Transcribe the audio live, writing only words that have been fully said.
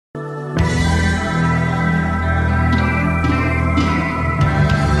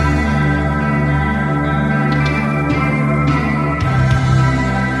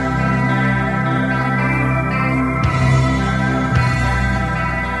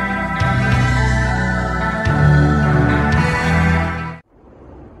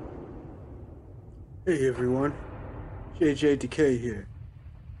Hey everyone, JJ Decay here.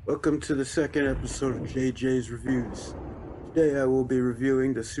 Welcome to the second episode of JJ's Reviews. Today I will be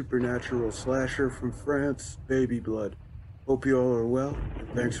reviewing the supernatural slasher from France, Baby Blood. Hope you all are well, and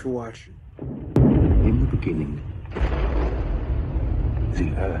thanks for watching. In the beginning,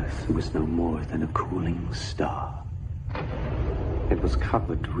 the Earth was no more than a cooling star. It was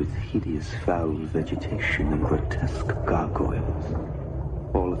covered with hideous foul vegetation and grotesque gargoyles,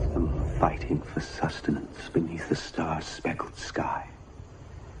 all of them fighting for sustenance beneath the star-speckled sky.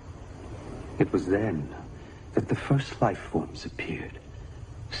 It was then that the first life forms appeared,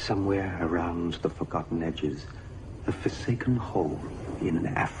 somewhere around the forgotten edges, a forsaken hole in an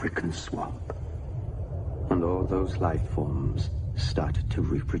African swamp. And all those life forms started to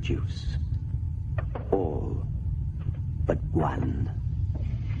reproduce. All but one.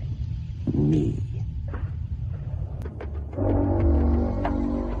 Me.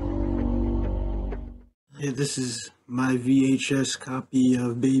 Yeah, this is my VHS copy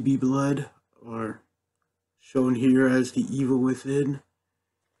of Baby Blood, or shown here as The Evil Within.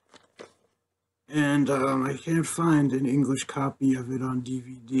 And I can't find an English copy of it on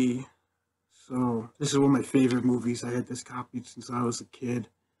DVD. So this is one of my favorite movies. I had this copy since I was a kid.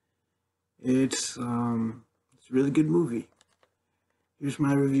 It's a really good movie. Here's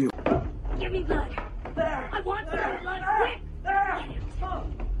my review. Give me blood. There. I want there. Blood. Quick. There.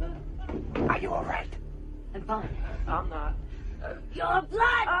 Are you all right? I'm fine. I'm not. Your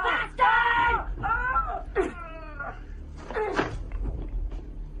blood, bastard!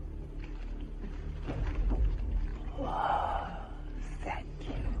 Thank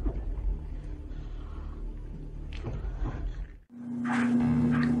you.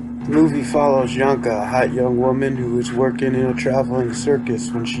 The movie follows Yanka, a hot young woman who is working in a traveling circus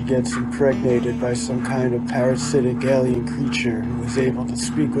when she gets impregnated by some kind of parasitic alien creature who is able to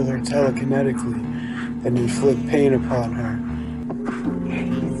speak with her telekinetically and inflict pain upon her.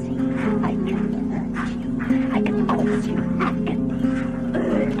 I can cause you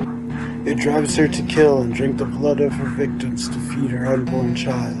agony. It drives her to kill and drink the blood of her victims to feed her unborn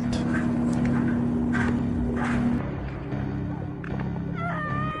child.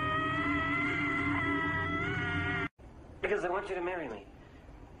 Because I want you to marry me.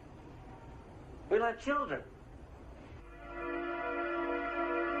 We'll have children.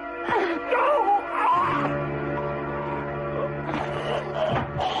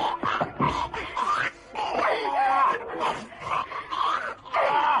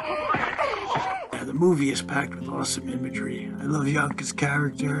 The movie is packed with awesome imagery. I love Yanka's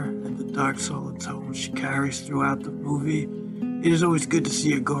character and the dark soul tone she carries throughout the movie. It is always good to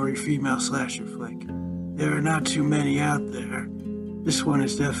see a gory female slasher flick. There are not too many out there. This one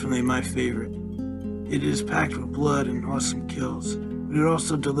is definitely my favorite. It is packed with blood and awesome kills, but it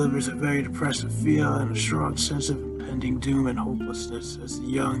also delivers a very depressive feel and a strong sense of impending doom and hopelessness as the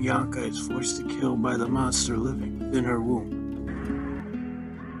young Yanka is forced to kill by the monster living within her womb.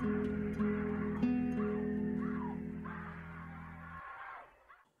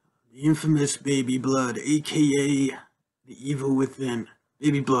 The infamous Baby Blood, aka The Evil Within.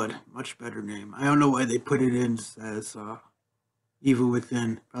 Baby Blood, much better name. I don't know why they put it in as Evil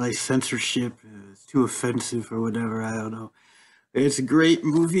Within. Probably censorship, it's too offensive or whatever, I don't know. It's a great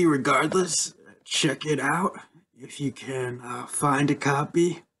movie regardless. Check it out. If you can find a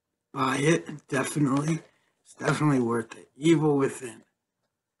copy, buy it, definitely. It's definitely worth it. Evil Within.